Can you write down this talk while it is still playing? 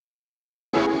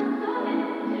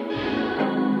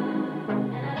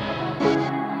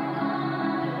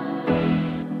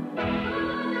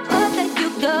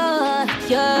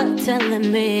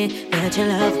telling me that you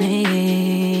love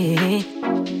me.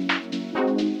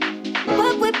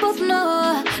 But we both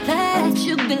know that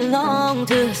you belong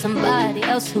to somebody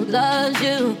else who loves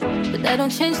you. But that don't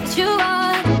change that you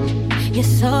are. You're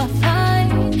so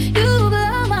fine. You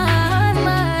blow my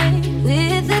mind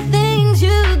with the things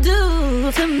you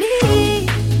do to me.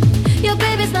 Your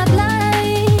baby's not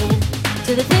blind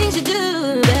to the things you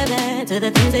do, baby, to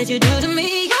the things that you do to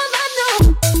me. You're not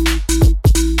new.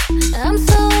 I'm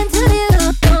so into you.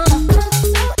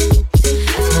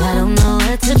 Still I don't know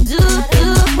what to do.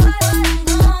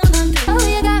 Oh,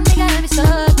 you got me so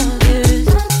confused.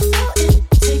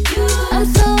 I'm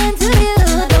so into you.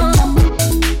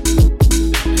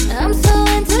 I'm so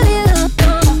into you.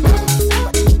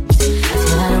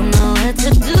 Still I don't know what to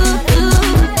do.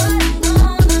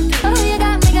 Oh, you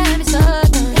got me so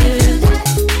confused.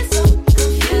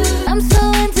 I'm so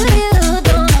into you.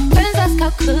 Friends ask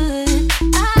how could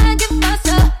I give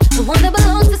myself the one that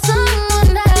belongs to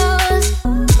someone else.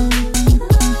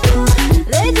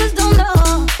 They just don't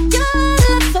know your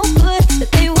love so good that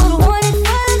they would want it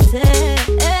for themselves.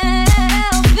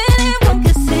 Anyone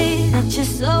can see that you're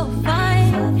so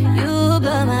fine. You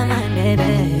blow my mind,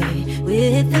 baby,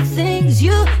 with the things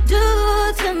you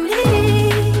do to me.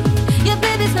 Your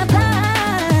baby's not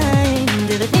blind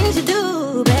to the things you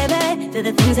do, baby, to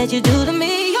the things that you do to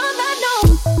me. You're not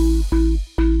known.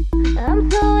 I'm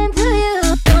so into you.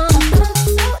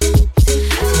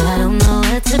 Still I don't know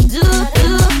what to do.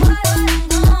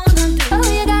 Oh,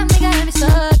 you got me so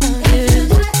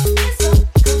confused.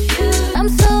 I'm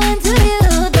so into you.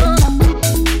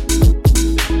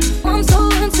 I'm so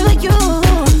into you.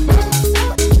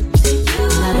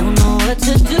 I don't know what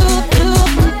to do.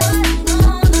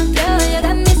 Girl, you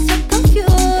got me so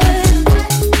confused.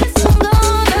 I'm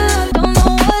gonna, don't know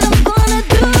what I'm gonna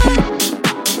do.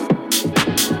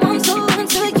 I'm so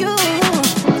into you.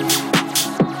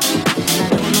 I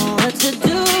don't know what to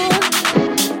do.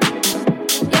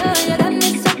 Girl, you got me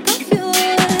so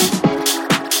confused.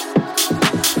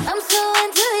 I'm so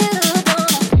into you.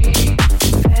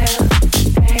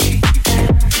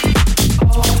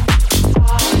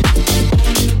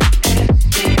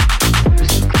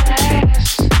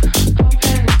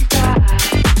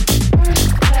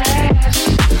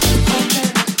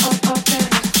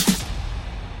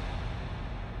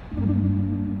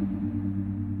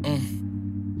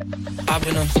 Hop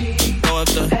in her, throw up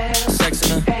the sex in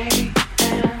her.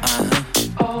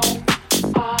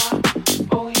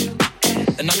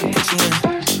 And I can put you in. I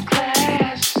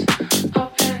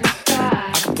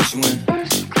can put you in.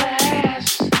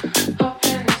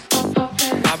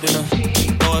 Hop in her,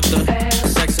 throw up the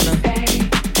sex in her.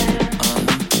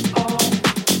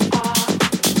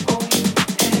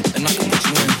 And I can put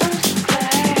you in.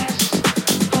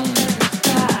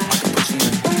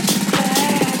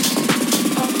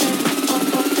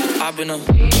 I've been up,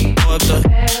 throw up the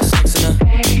sex in her.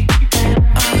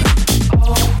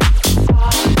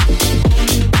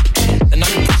 And I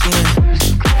can put you in. I can put you in.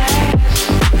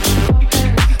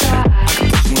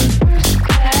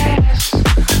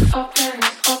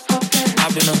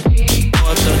 I've been up,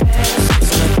 throw up the sex in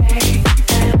her.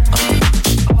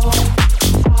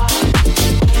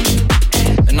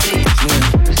 And I can put you in.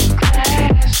 I can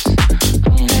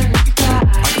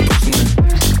put you in.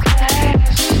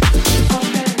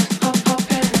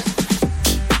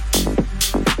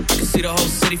 See the whole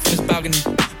city from this balcony.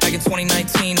 Back in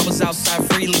 2019, I was outside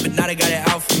freely, but now they got it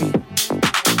out for me. I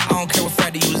don't care what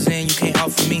Friday you was in, you can't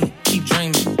out for me. Keep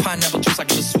dreaming, pineapple juice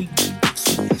like it was sweet,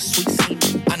 sweet,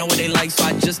 sweet. I know what they like, so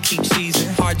I just keep cheesing.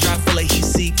 Hard drive full of heat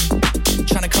seeking.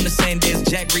 Tryna come the same day as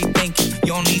Jack rethinking.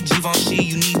 You don't need Givenchy,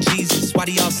 you need Jesus. Why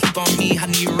do y'all sleep on me? I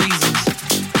need reasons.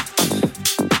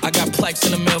 I got plex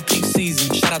in the mail peak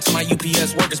season. Shout out to my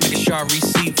UPS workers, making sure I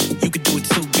receive it. You could do it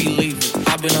too, believe it.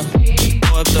 I've been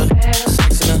throw up the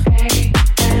sex in her.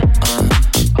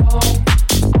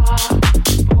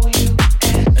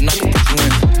 And I can put you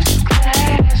in.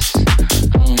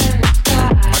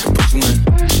 I can put you in.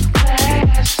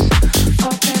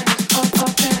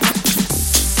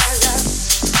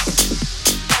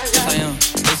 Yes, I am.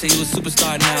 They say you a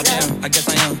superstar now, damn. I guess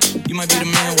I am. You might be the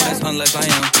man, well, that's unless I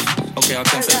am. Okay, I'll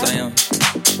confess I am.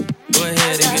 Go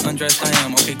ahead and get undressed, I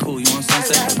am. Okay, cool, you want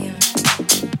sunset? I'm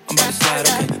about to slide,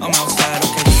 okay. I'm outside,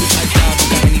 okay. You type out, don't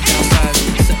got any downsides.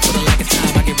 Except for the lack of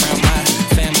time, I get round my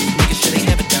family. Making sure they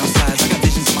never downsize. I got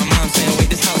visions in my mind saying, wait,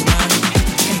 this house mine.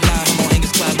 Can't lie, I'm on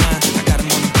Angus Cloud 9. I got him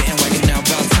on the bandwagon now,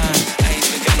 about time. I ain't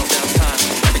even got no downtime.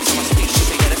 Every time I speak, she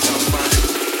say, yeah, that sounds fine.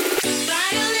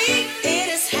 Finally, it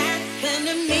has happened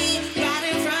to me. Right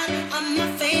in front of my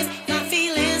face. My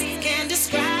feelings can't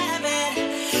describe it.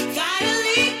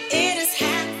 Finally, it has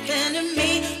happened to me.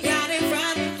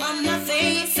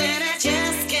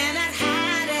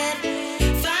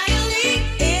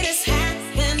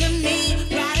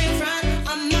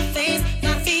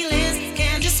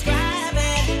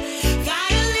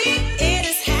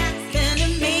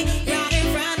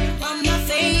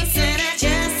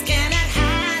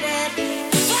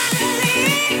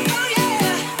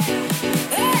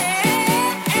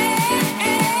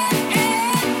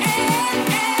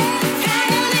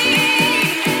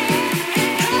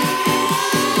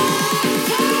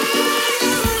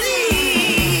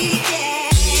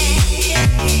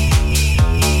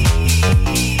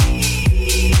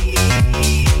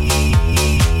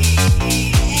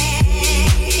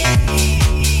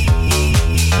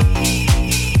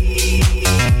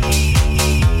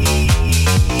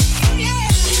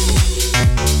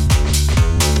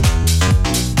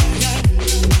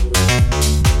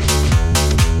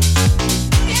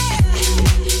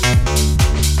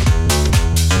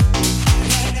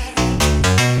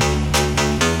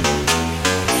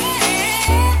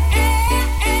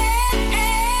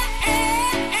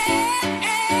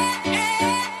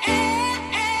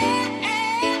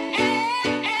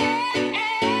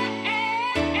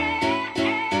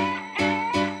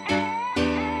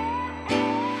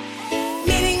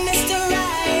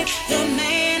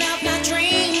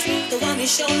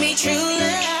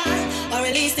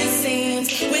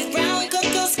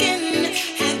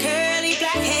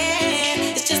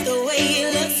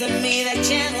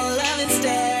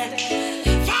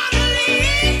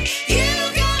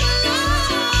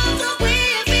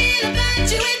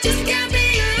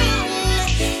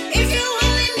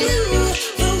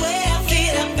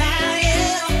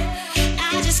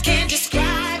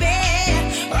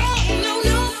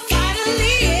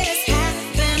 Finally, it's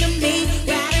happened to me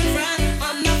right in front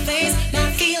of my face.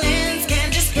 My feelings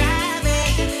can't describe.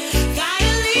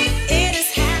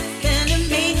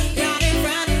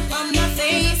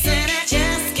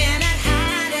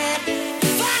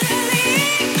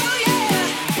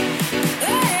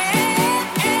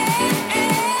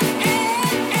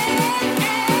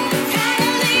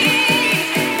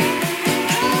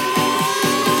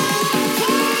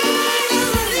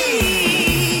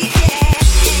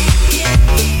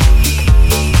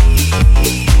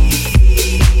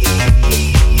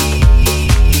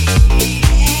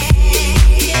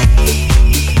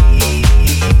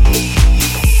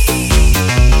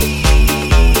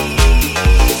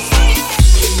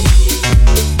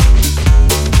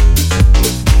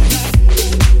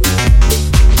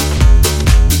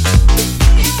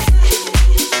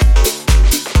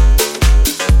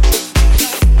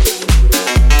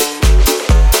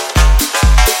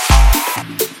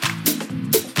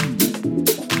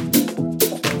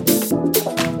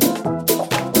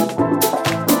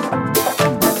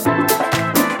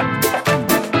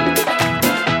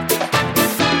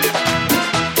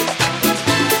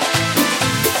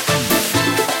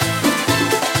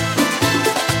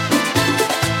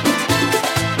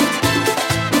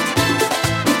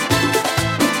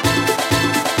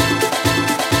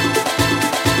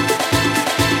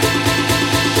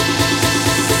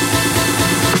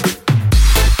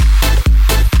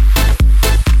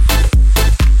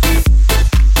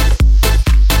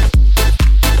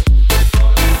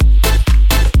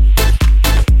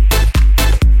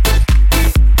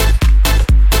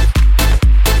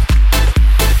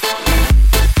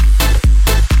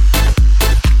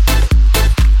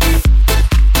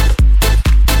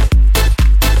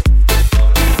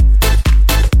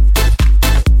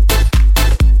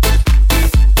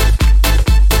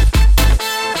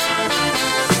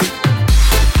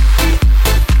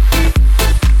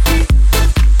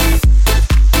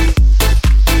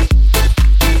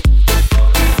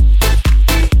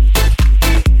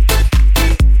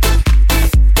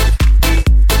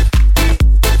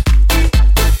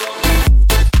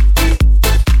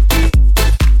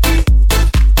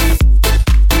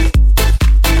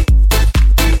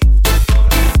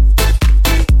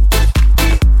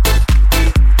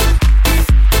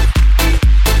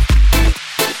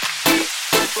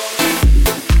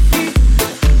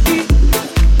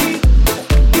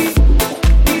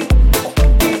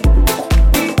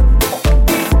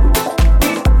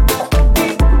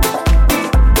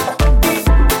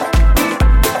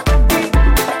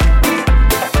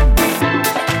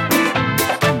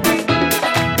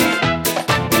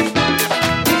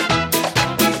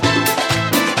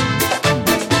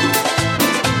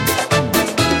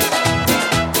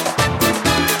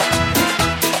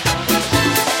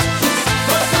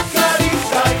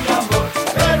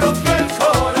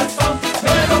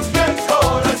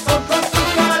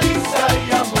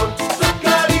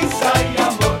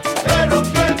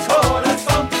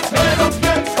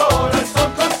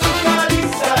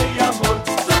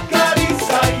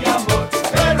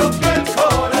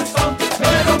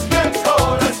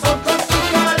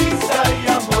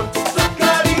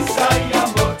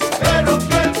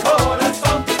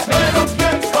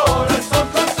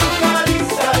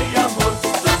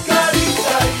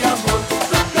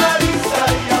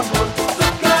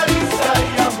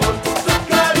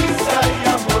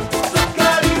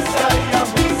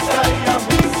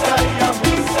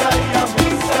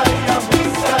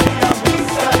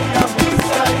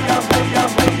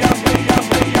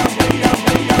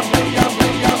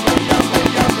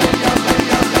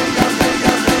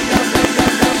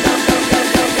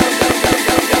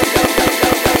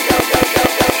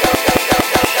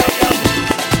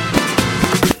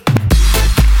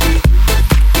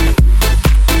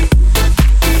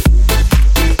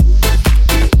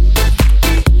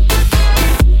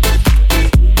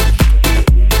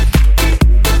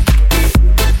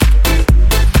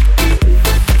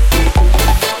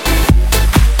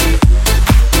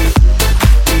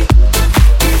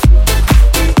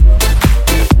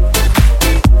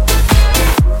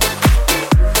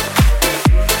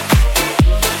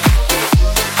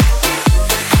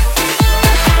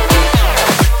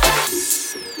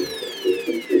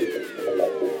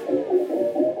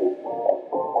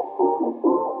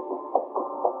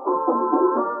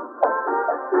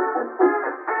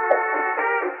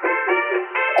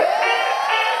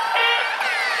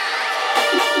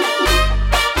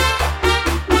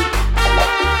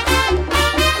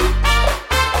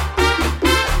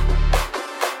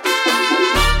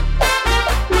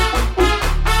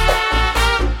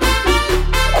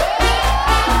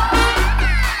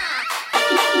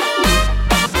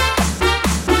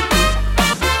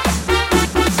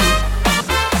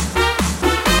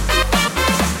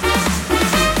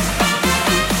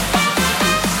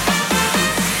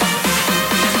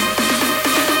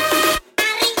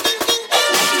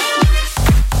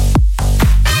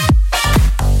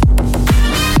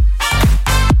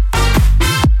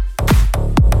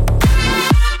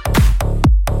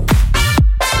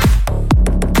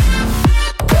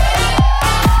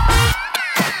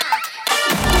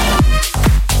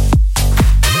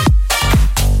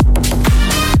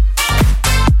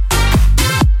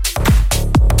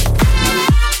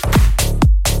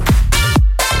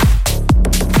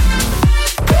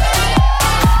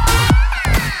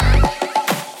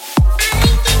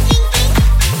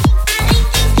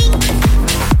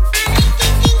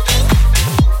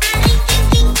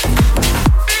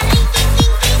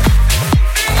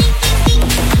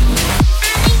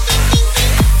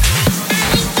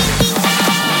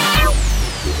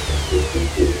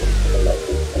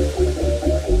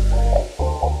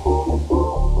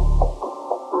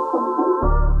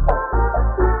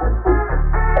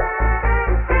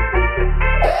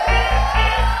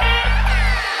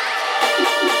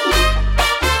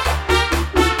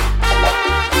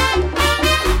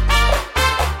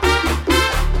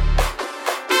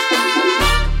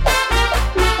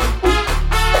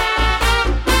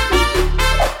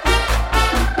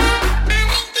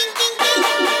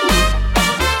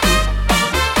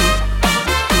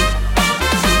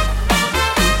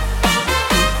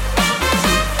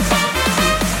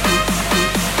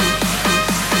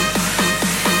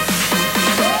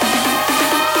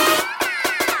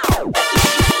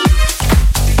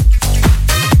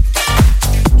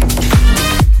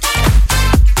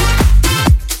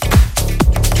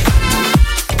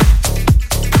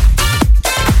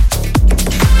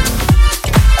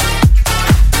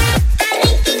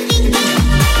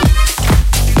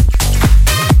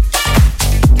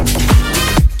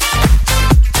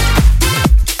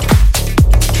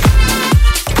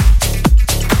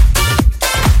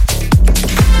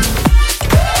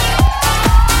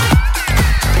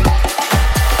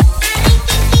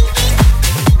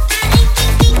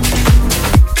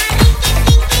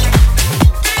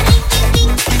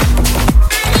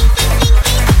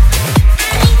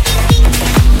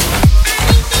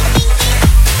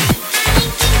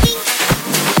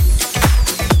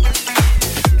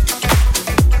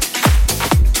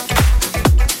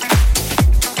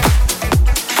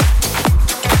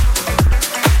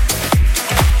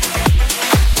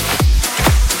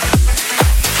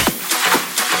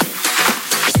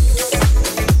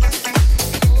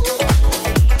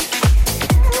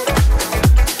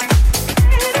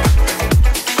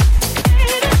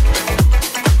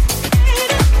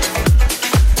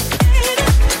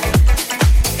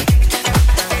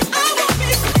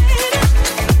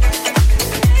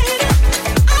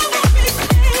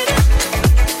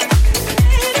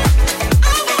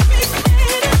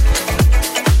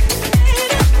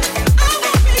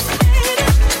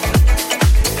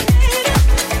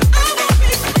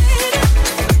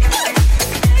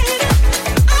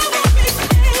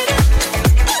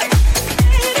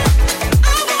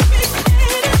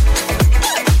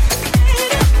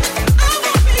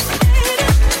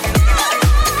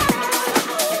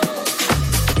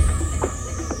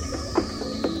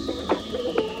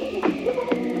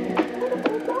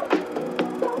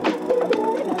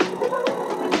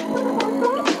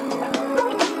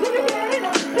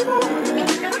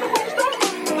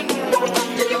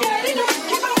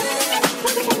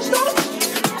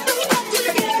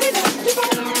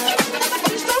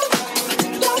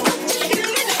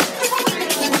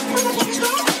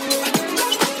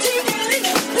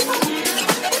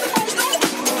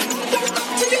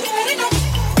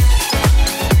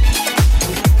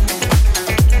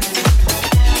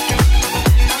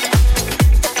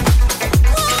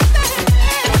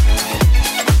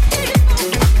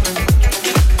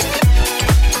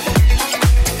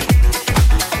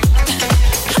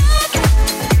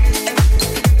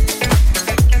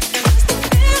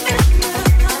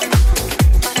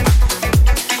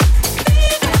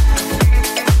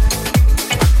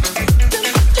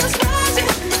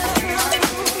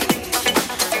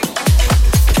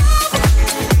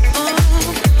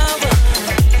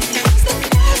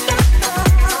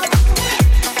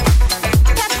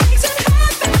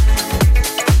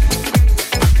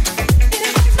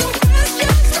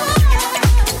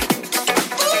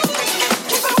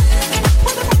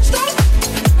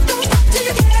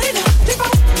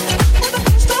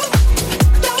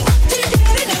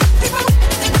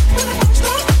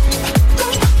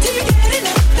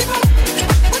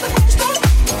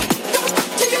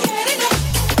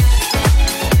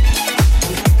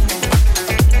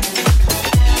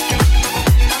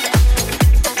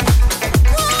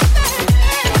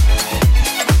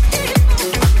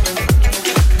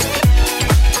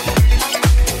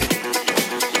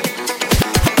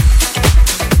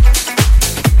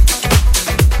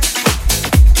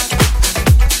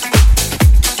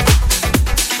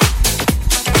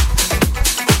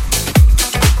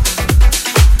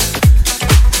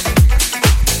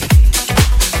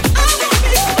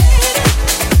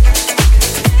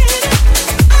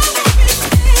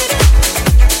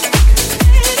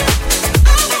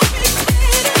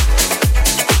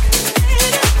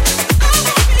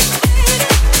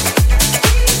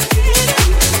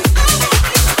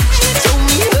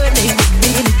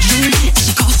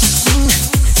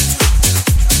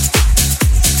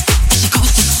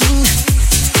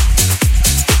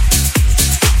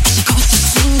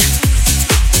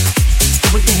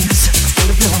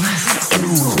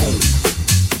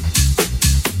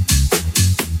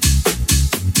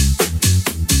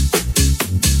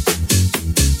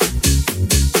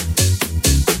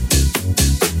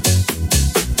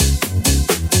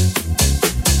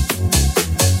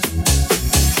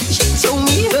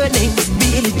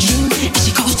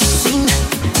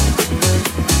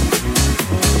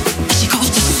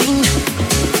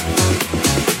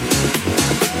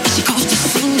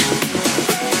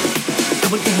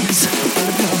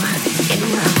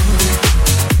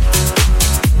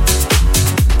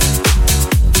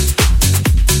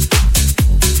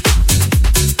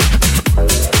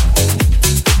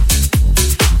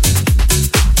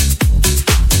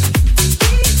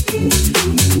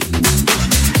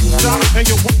 and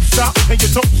you won't stop and you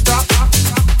don't stop.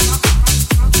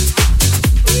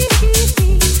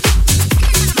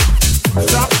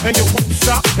 Stop and you won't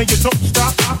stop and you don't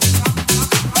stop.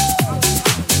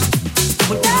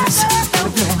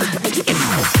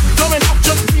 Coming out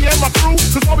just me and my crew,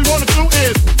 'cause all we wanna do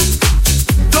is.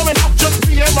 Coming out just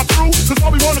me and my crew, 'cause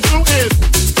all we wanna do is.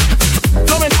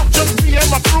 Coming out just me and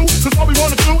my crew, 'cause all we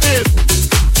wanna do is.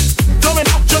 Coming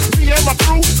out just me and my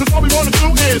crew, 'cause all we wanna do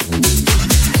is.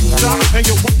 Stop and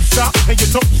you won't stop and you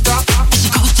don't stop. She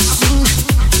goes to sing.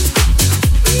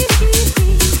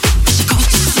 She goes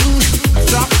to sing.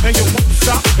 Stop and you won't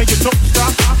stop and you don't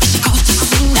stop. She goes to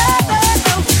sing.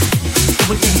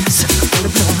 We dance on the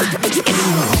floor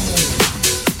anymore.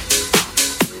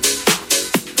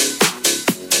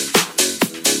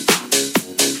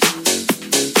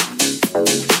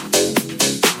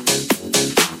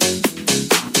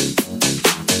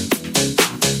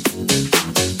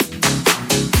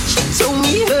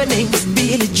 Her name is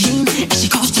Billie Jean, and she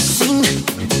goes to sing.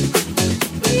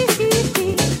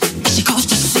 And she goes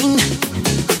to sing.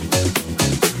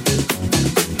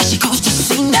 And she goes to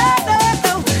sing.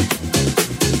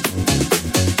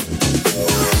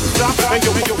 Stop and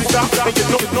you stop and you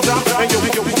don't stop and you stop and you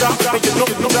don't stop and you stop and you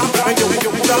don't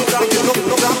stop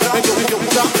and you stop and you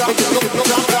don't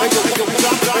stop and you stop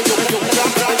and you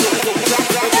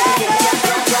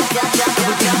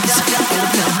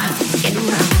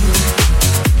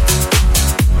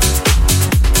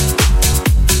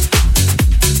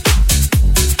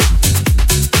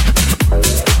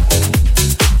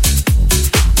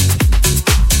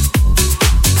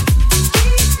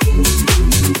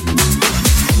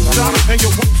and you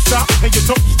won't stop and you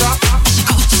don't stop. She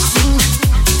goes to sing.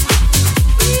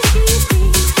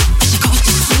 She goes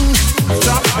to sing.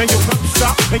 Stop and you won't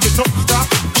stop and you don't stop.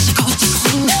 She goes to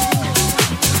sing.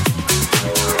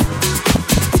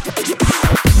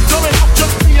 Coming out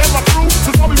just me and my crew,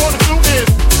 'cause all we wanna do is.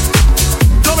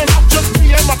 Coming out just me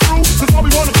and my crew, 'cause all we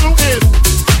wanna do is.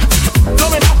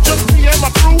 Coming out just me and my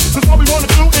crew, 'cause all we wanna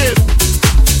do is.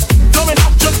 Coming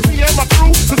out just me and my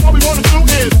crew, 'cause all we wanna do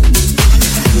is.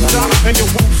 Stop and you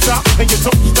won't stop and you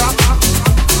don't stop.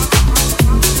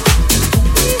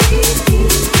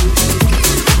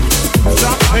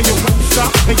 Stop and you won't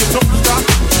stop and you don't stop.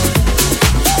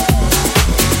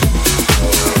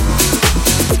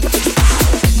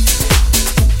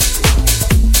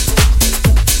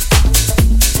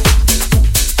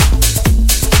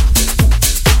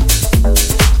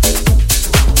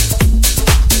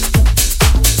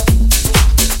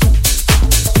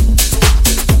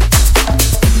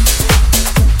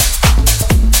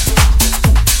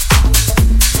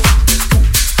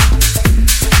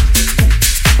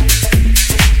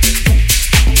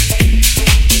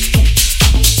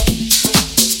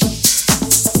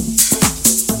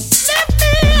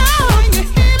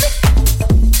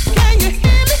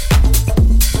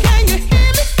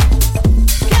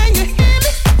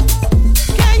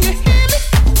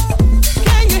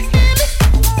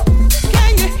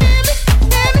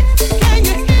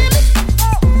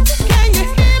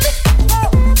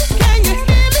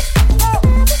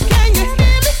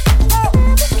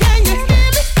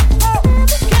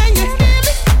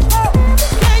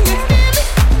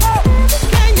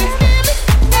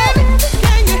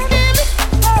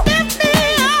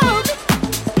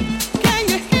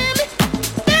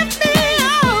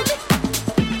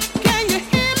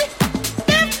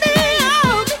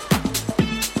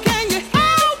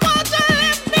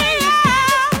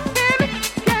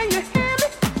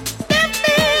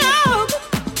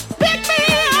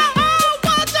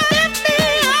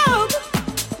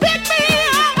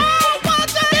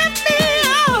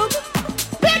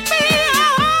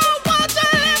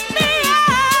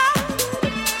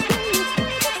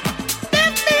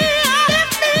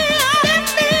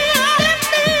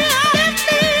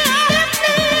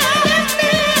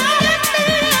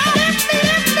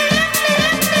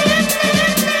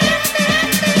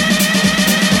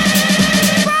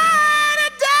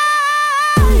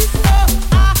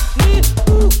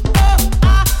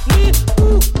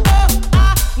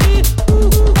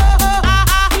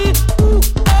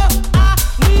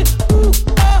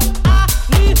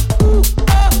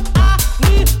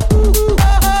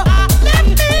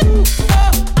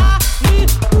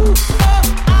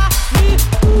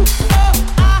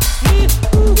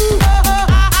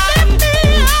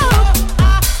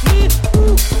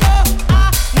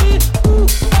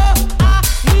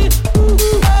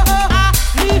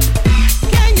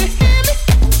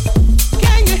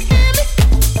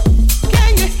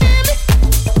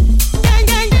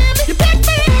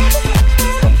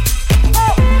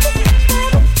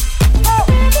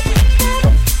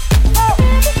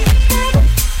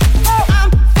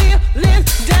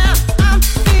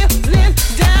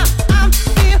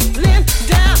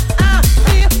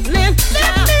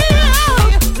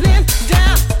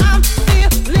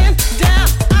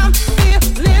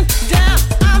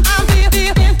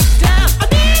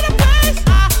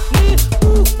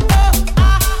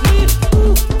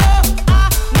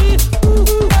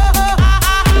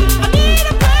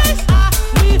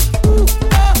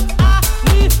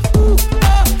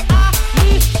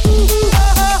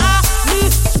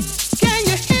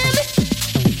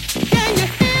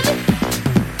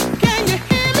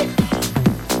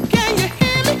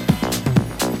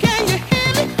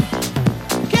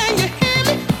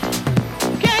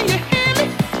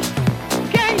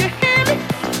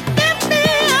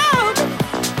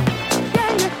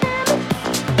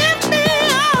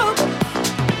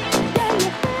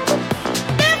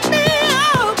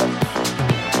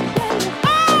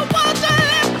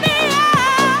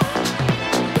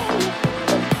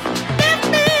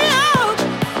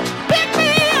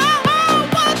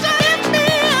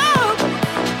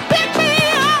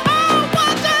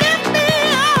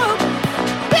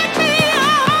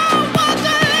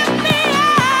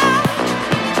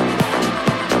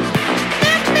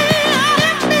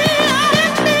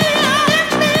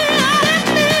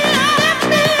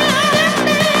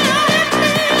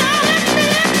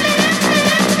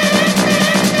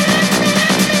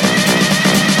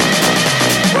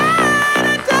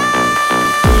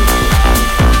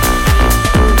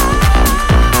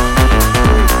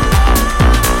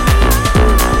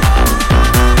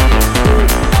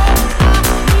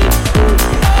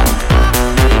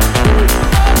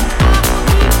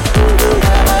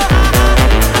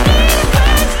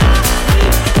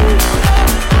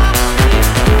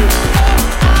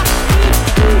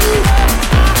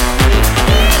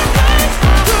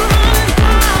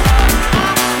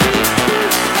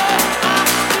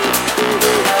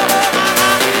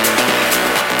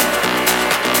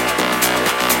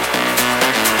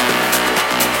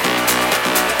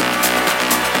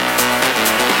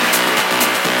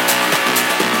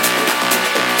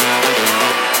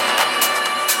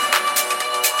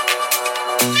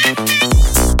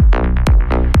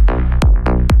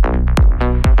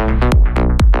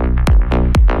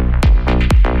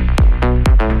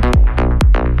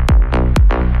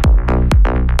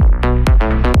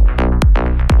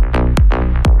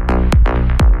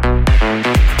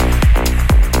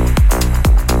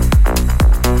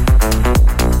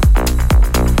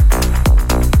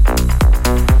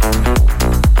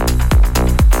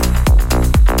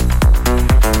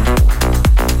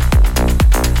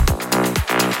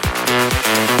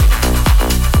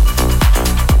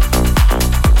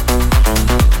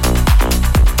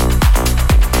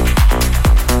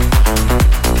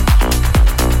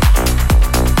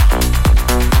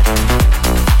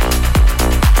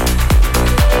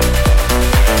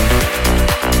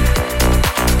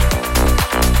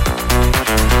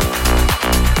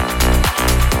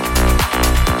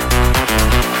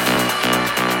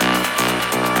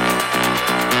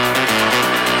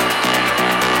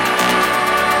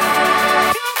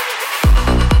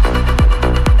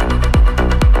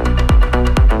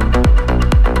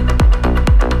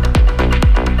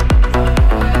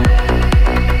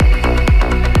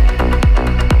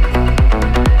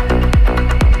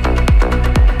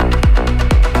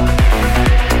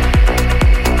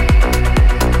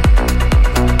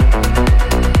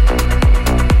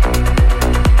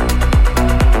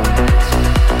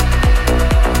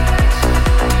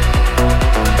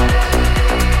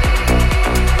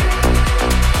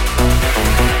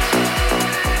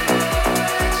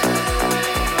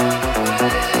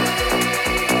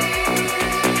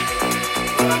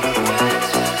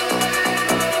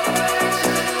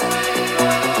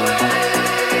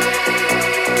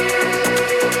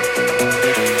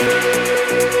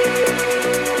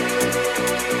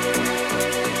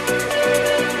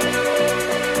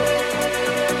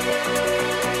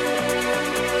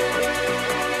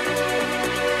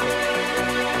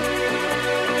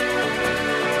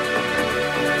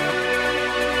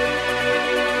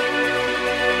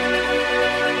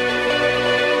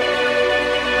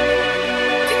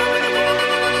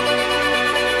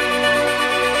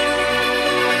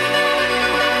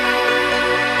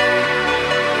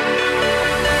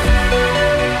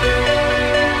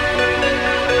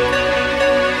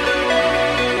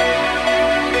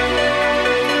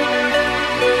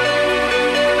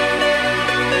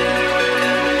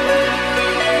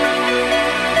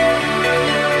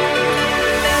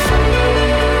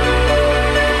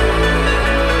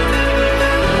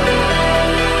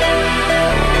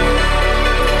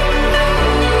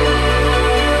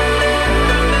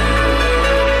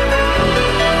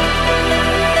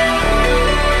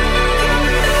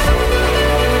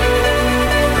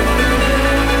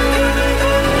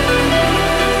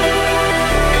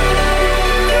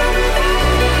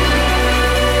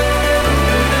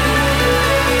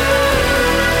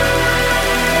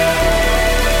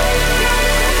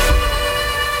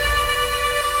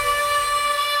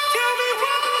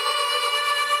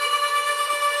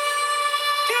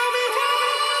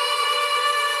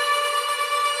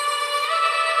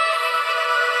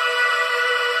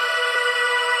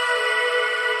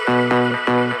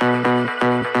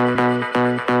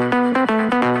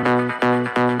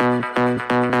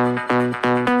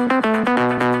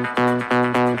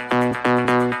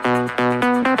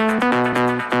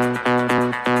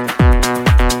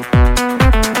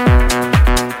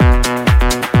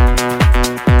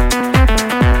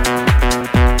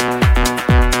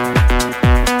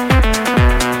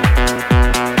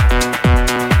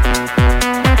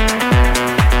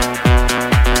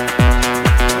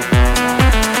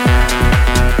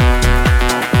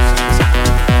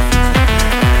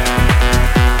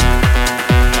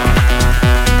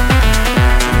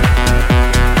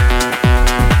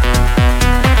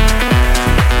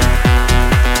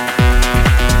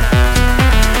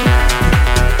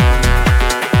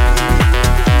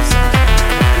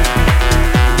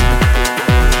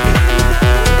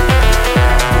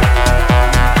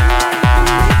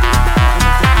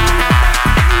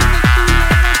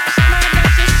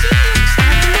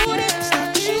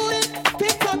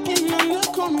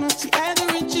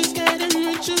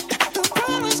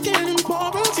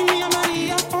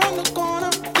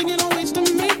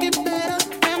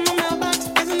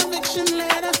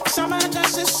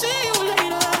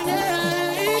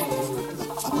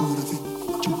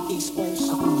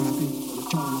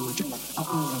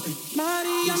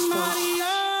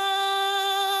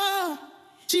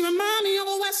 She remind me of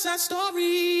a West Side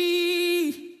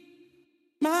Story.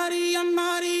 Maria,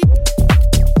 Maria.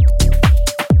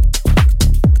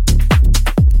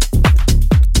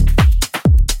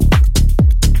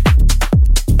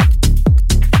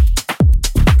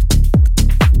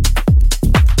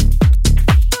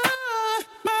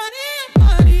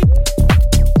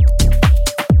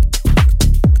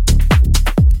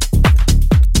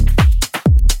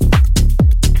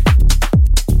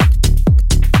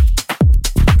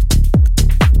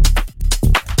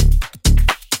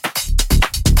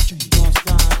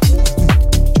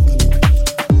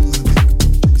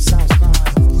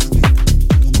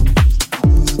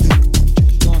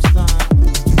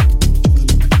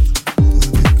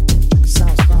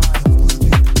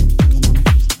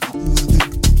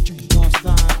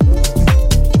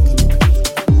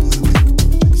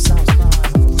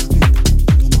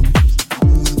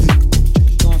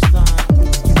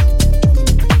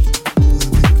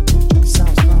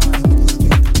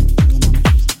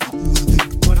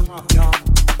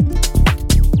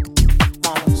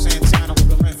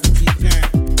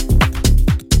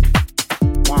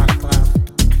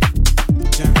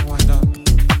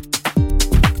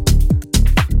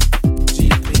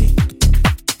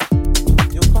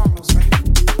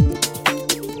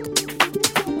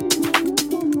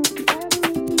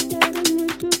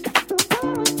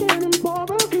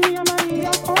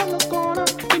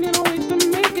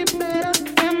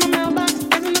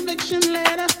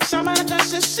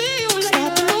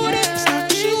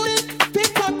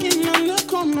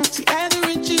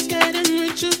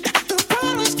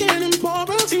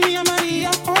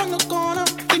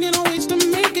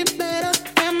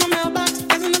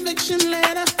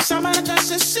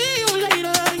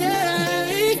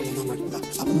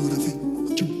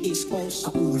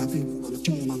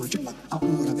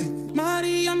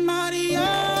 Maria, Maria.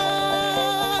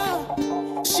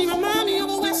 She remind me of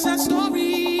a West Side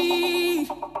Story.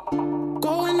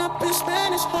 Growing up in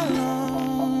Spanish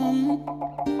Harlem.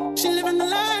 She living the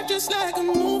life just like a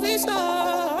movie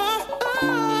star.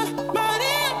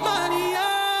 Maria, Maria.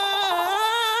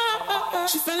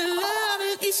 She fell in love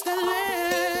in East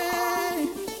LA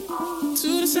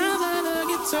to the sounds of the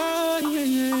guitar, yeah,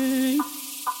 yeah.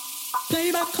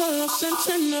 Played by Carlos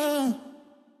Santana.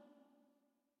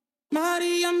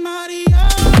 Maria, Maria.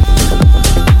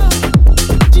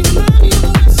 She remind me of a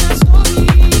West Side Story.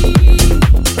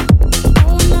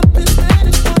 Growing up in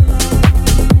Spanish Harlem.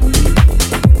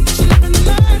 She living the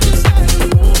life just like a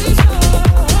movie star.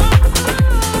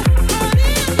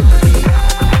 Maria, Maria.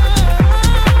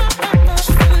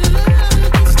 She fell in love in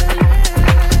East LA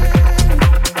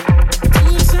to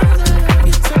the sounds of the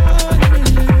guitar,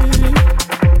 yeah.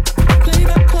 Played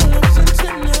by Carlos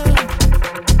Santana.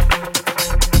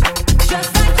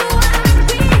 Just like the wind.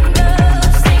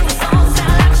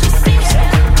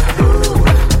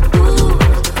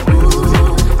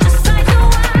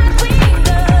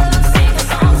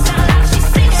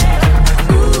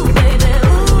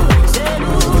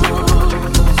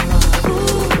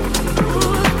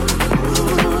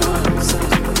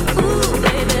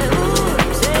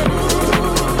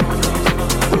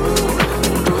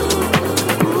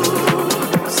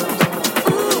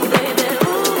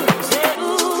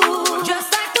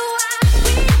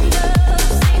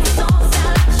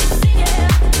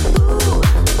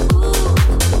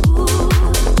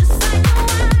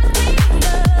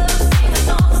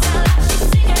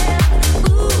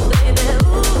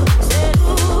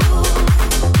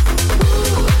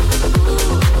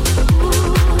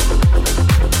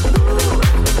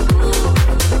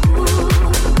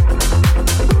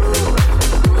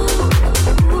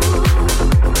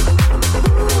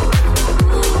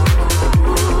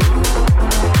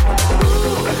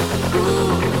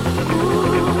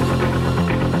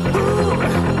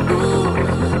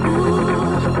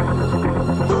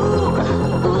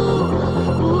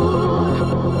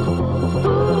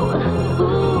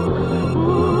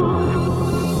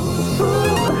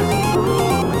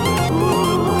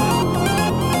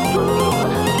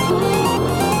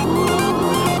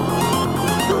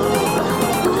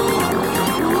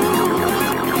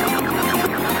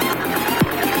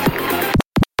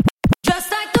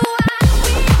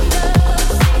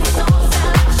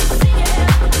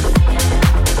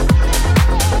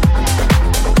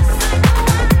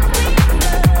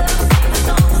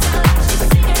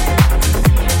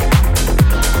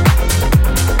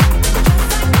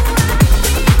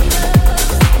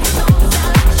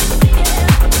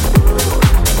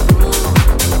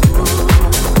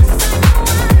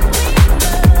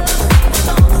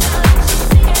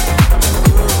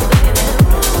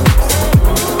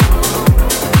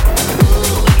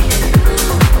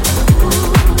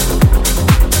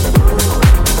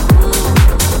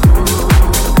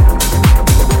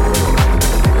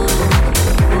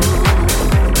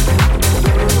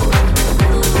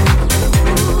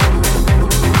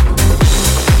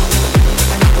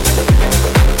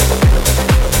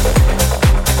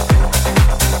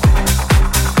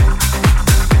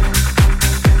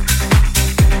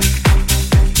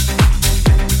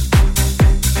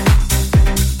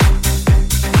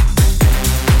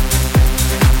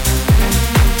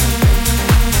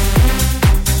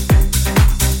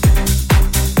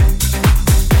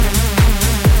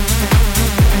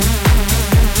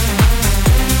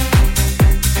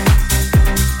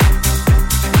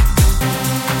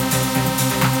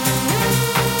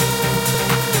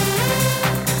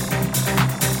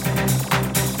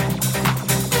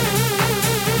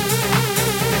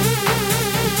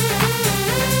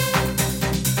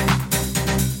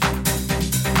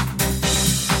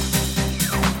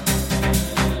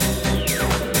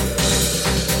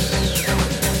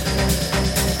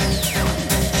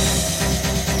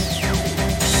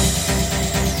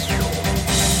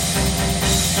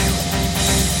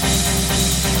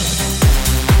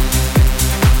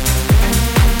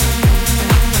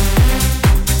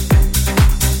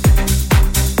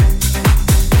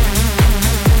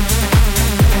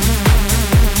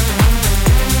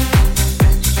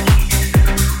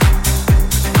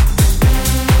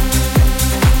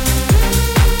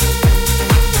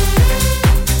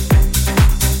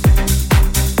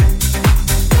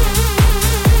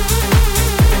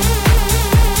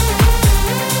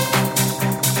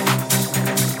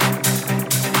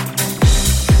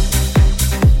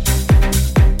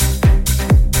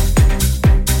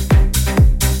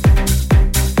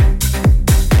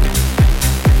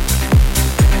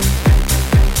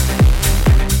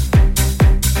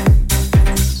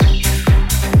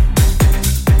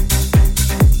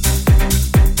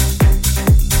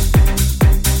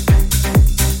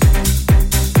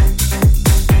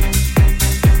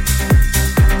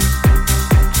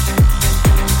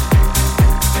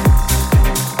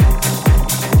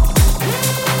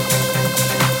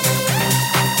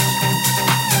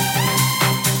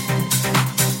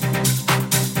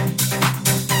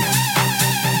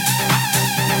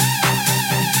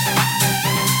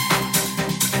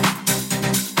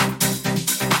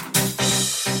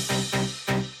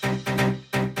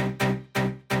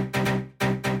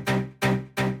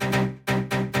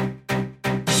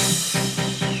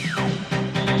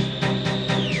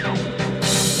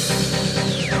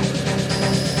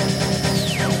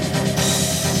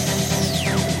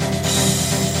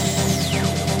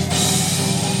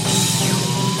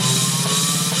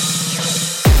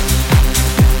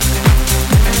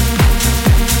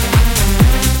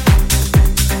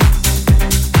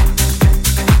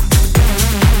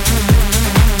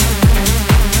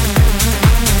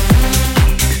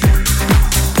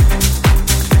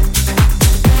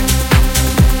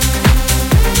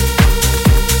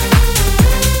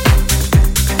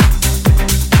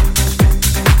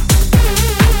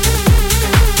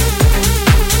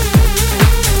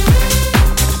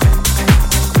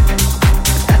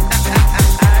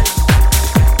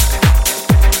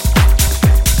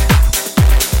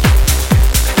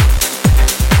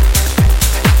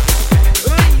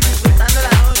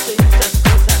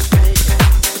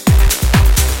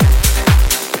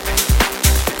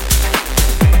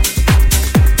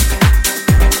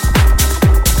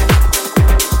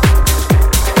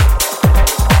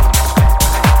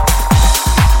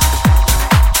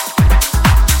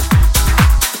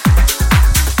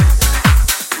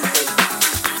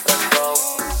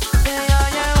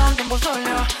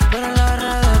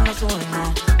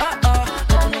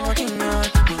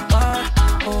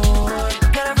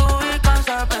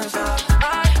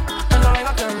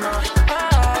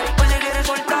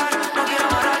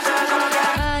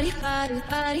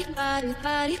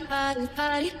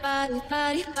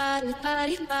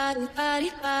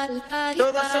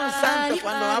 Todos son santos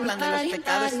cuando hablan de los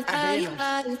pecados ajenos.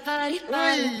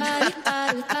 Uy.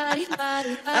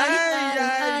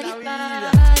 Ay, la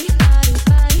vida.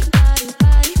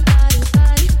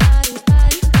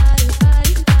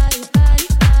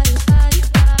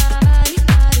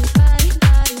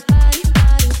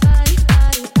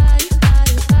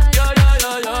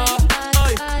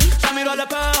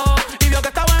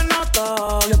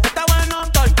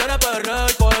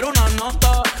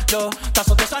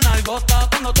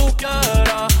 Cuando tú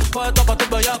quieras, puesto pa'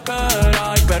 tu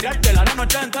bellaquera y perreártela la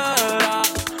noche entera.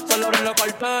 Solo abrí la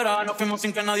cartera, nos fuimos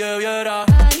sin que nadie viera.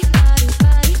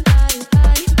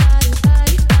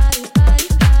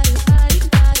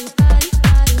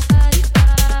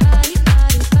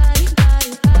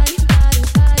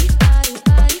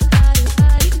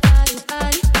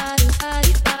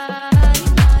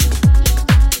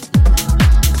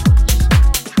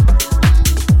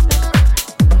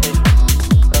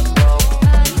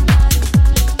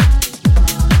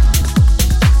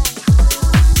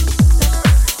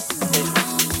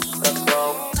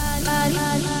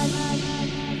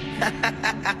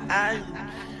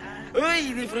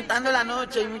 Uy, disfrutando la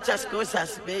noche y muchas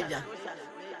cosas bellas.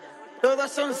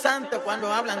 Todos son santos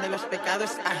cuando hablan de los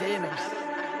pecados ajenos.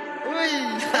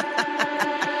 Uy.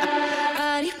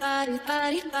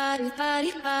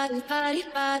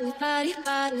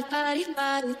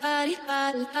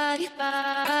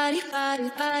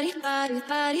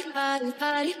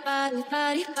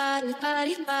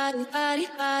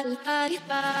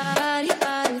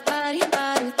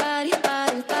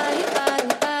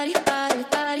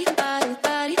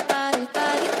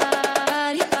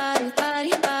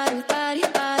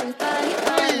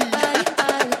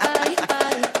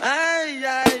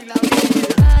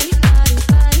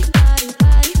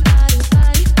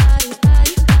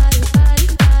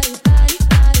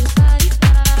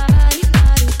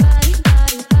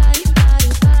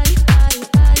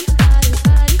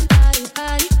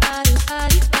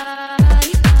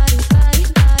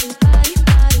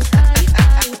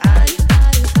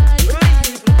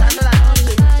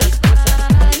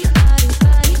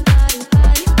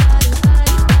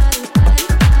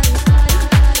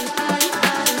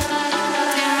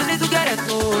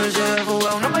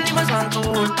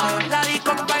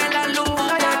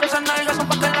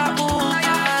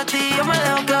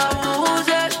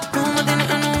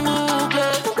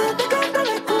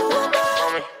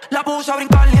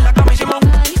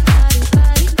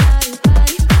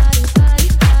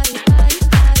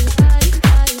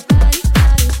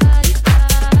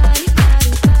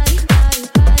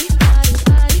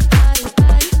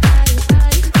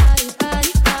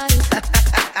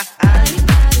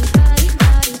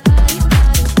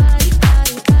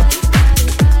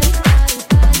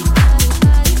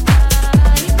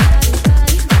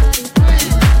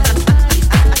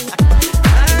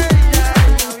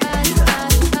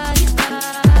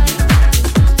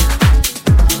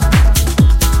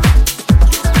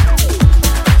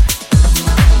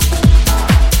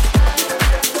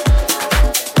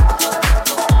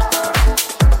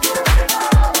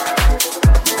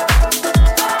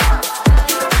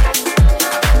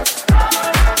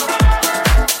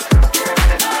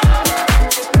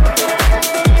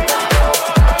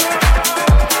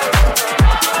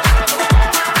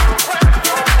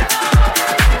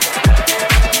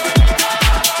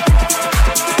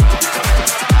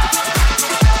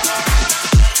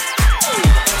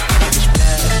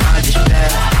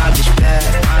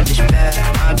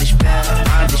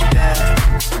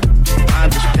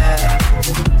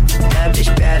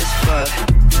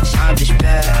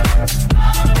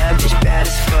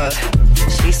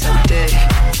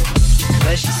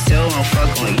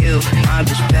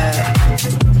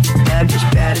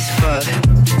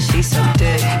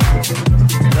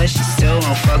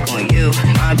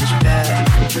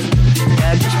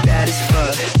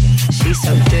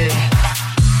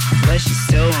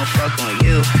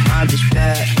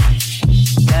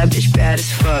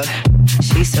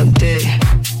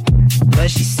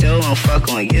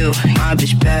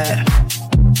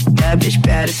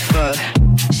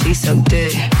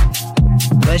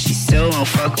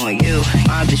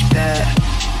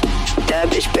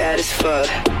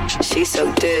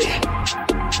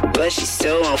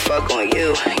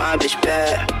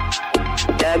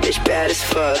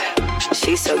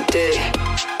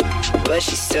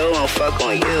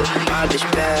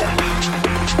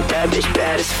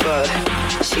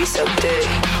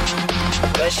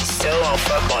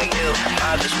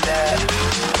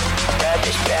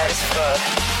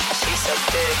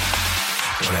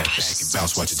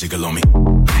 Bounce, watch it jiggle on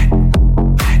me.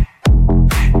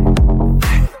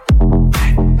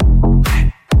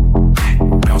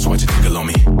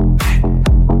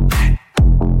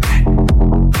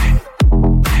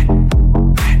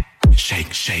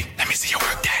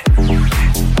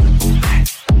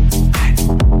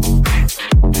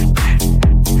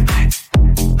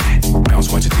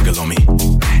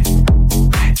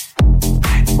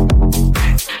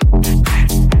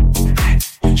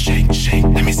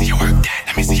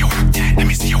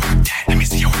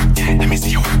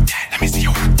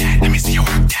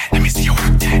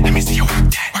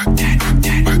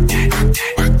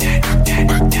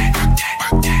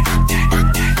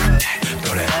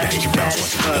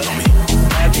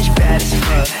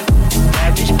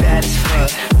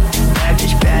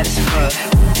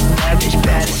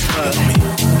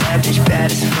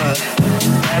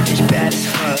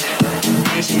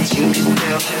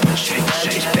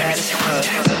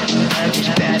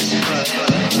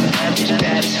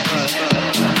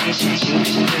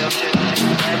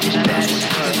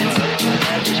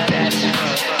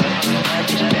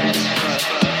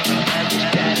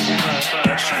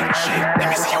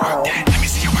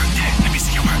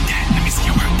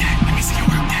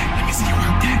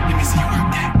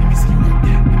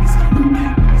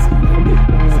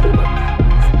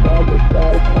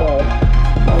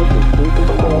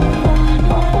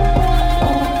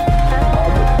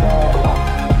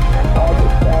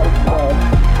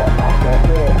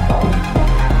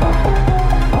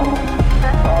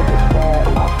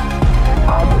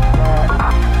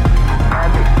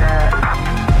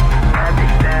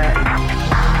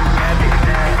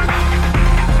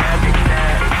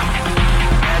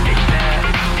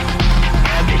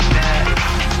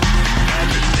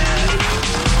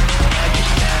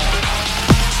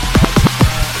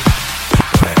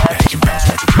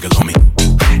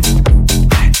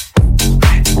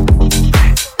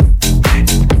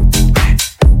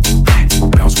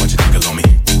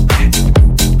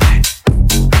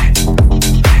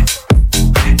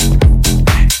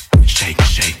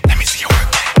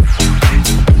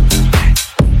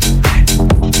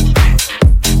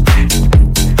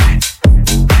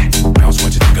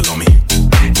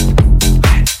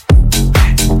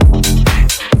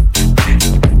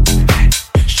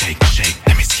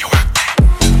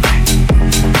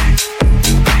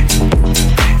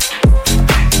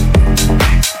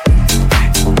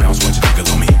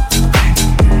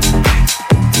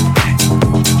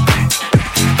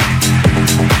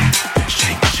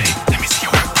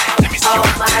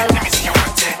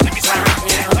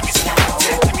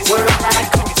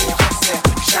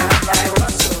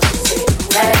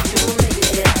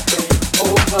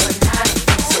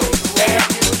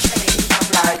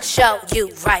 Show you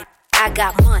right, I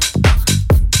got money.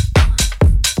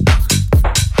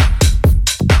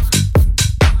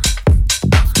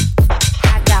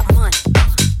 I got money.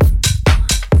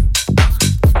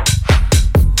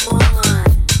 More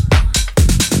money.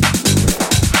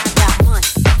 I got money.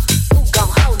 Who gon'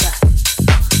 hold her?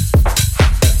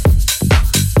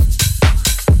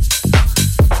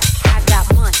 I got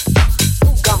money. Who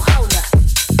gon' hold her?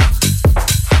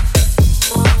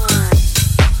 More money.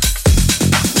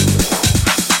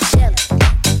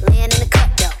 Laying in the cut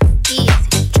though,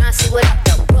 easy. Tryna see what up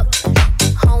though, Brooklyn,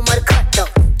 home of the cut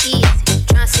though, easy.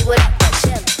 Tryna see what up though,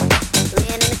 Shelly.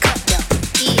 Laying in the cut though,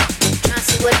 easy. Tryna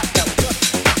see what up though,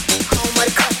 Brooklyn, home of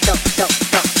the cut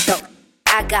though.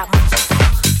 I got my.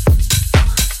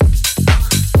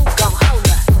 Who gon' hold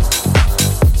her? Who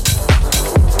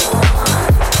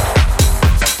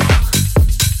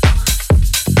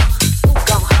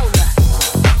gon' hold her?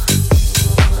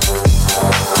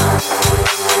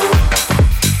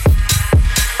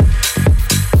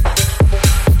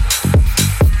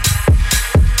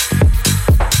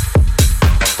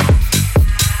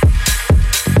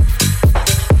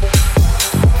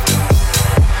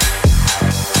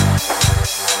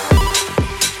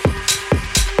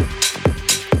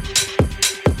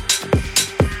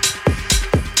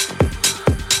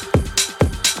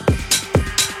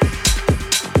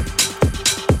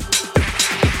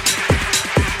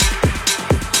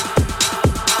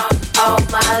 All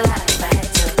my life I had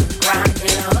to grind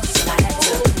and hustle. I had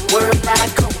to work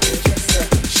like Kobe just to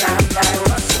shine like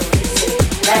Russell. They say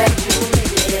that you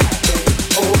make it happen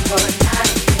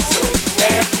overnight. So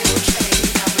that you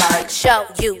change. I'm like, show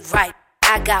you right,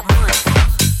 I got money.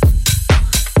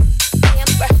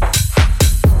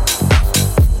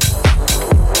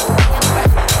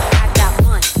 I got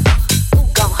money. Who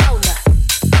gon' hold her?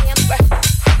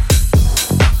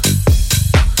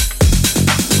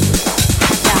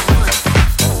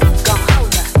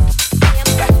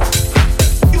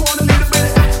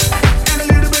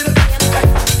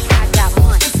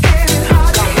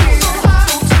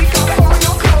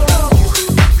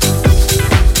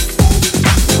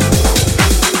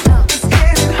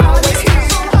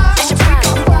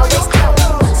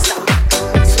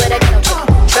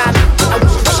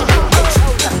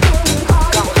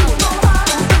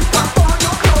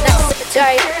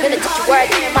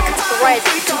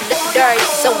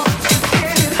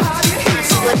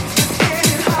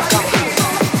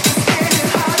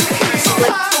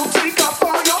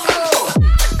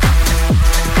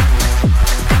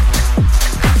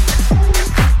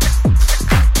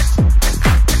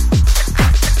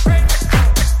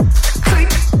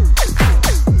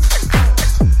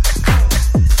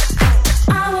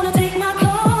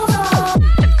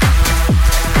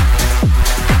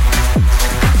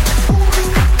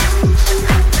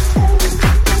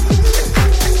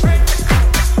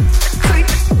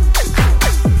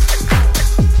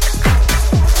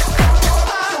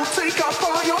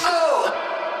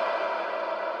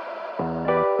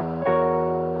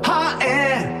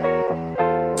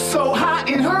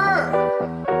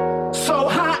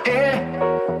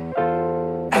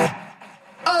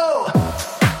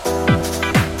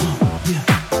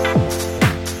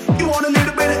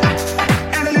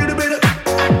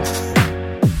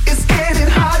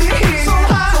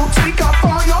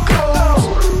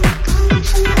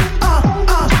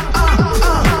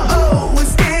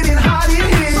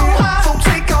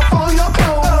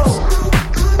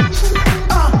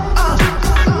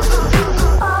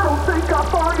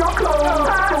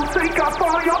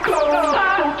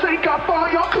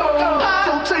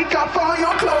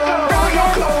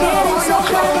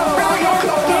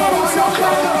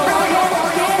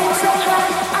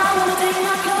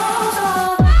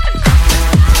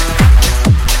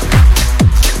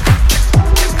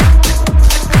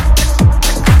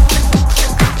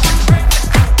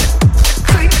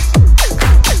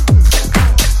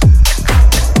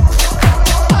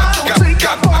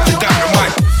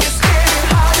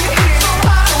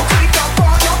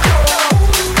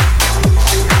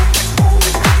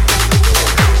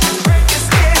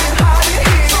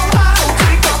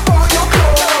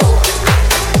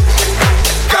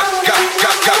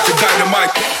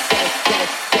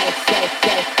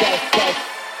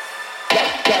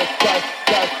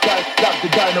 the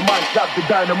dynamite, got the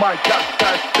dynamite, got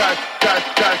that,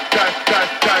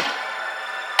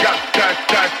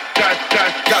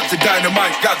 got the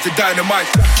dynamite, got the dynamite.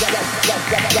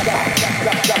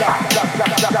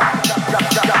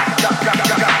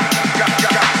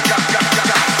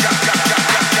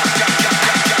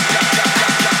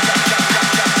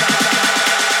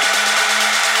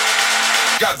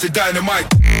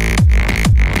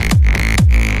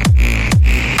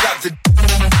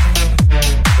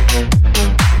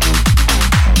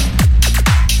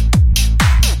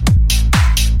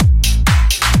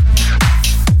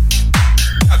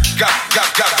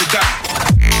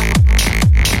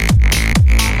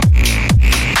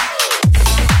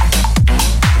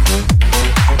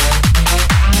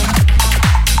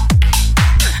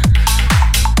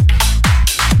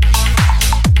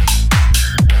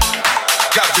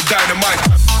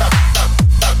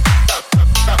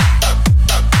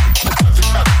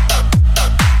 the dynamite.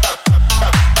 Got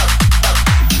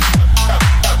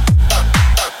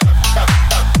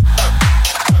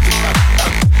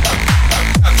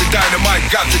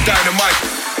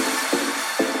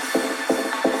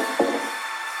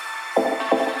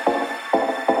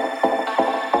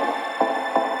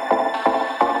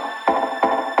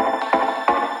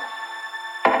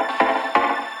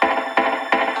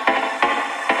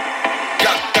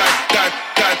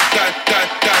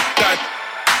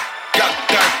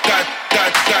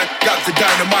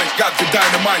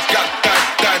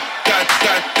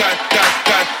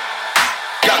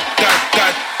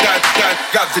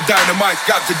the got the dynamite.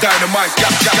 Got the dynamite. Got the dynamite, got the dynamite, got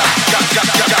the dynamite, dynamite.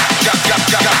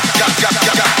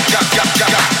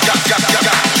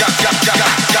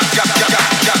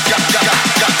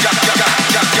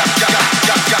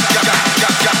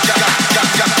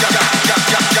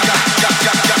 the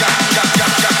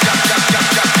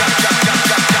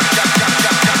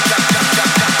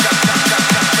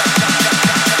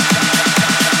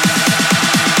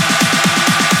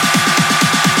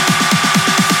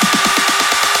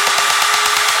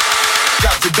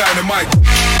got the dynamite.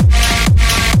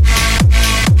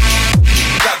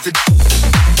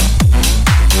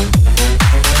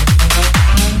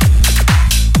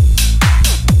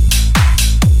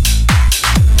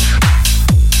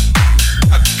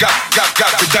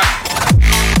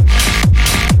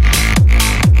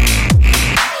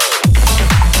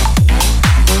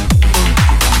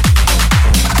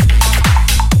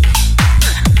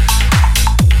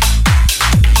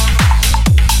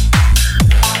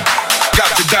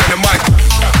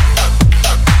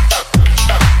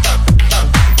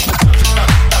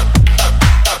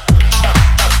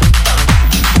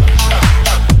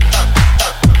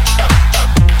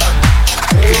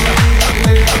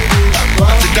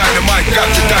 Dynamite. Got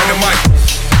the dynamite.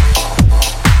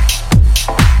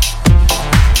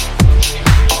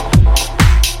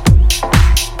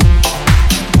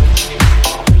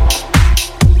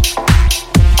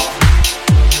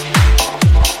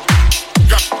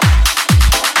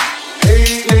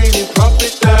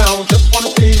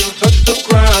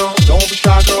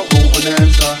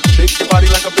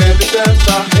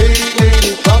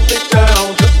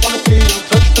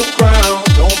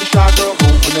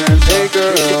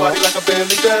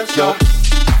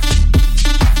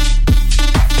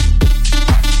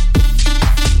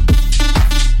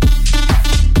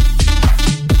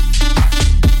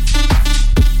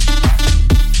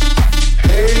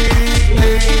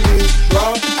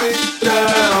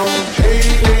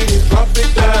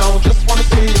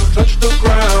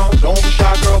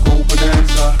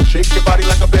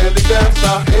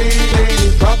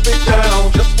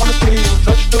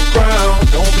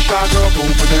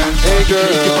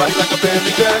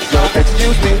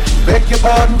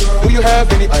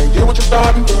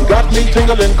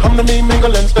 Tingling, come to me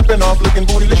mingling, stepping off, looking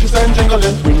bootylicious and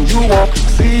jingling. When you walk,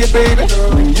 see it, baby.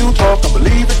 When you talk, I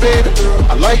believe it, baby.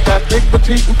 I like that big,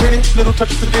 petite, and pretty. Little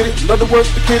touches to get it, love the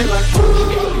words to get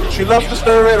it. She loves to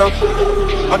stir it up.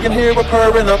 I can hear her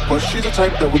purring up, but she's a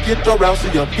type that will get your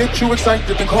rousey up, get you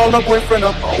excited, then call her boyfriend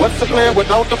up. What's the plan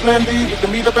without the plan B? We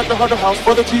can meet up at the Hunter House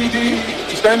for the TD.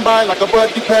 She stand by like a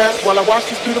buddy pass while I watch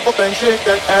this beautiful thing shake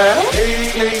that ass.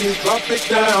 Hey ladies, drop it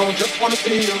down. Just wanna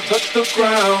see you touch the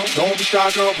ground. Don't be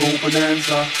shy, girl, go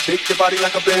bonanza. Shake your body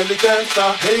like a belly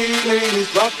dancer. Hey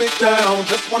ladies, drop it down.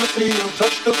 Just wanna see you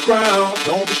touch the ground.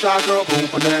 Don't be shy, girl, go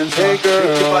bonanza. Hey girl,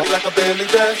 shake your body like a belly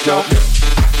dancer.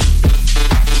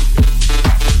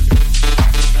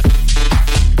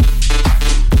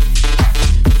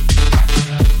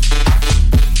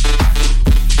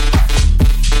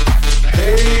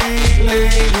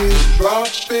 Drop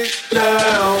it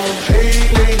down, hey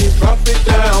ladies, drop it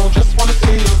down. Just wanna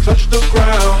see you touch the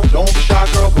ground. Don't be shy,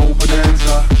 girl, go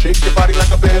bonanza. Shake your body like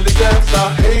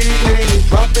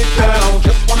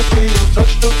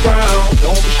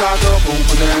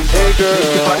girl.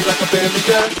 Shake your body like a belly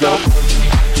dancer.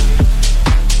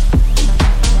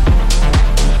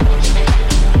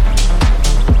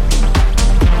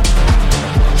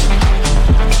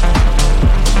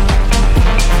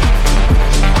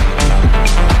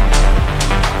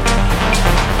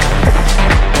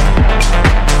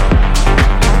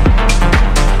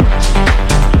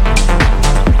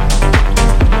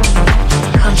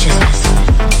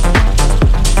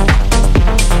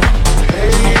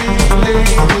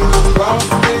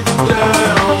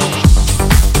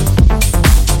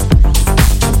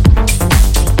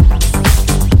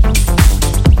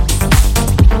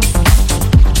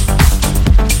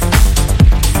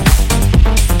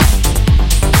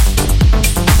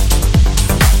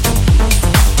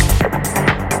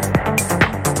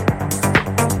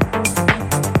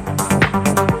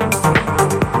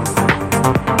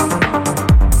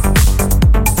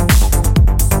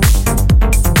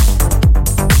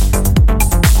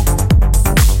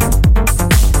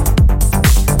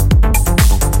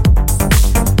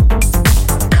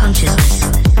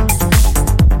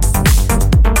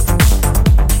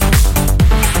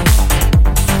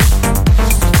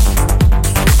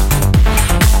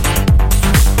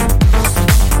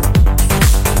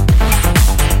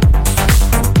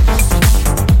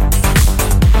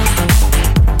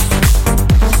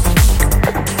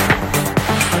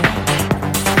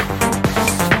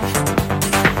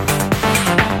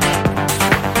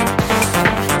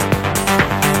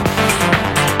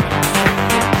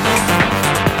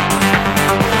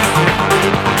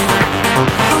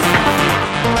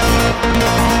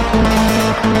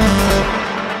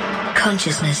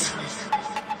 Consciousness.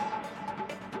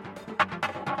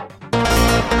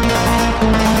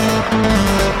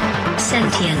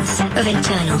 Sentience of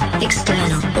internal,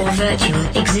 external, or virtual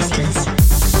existence.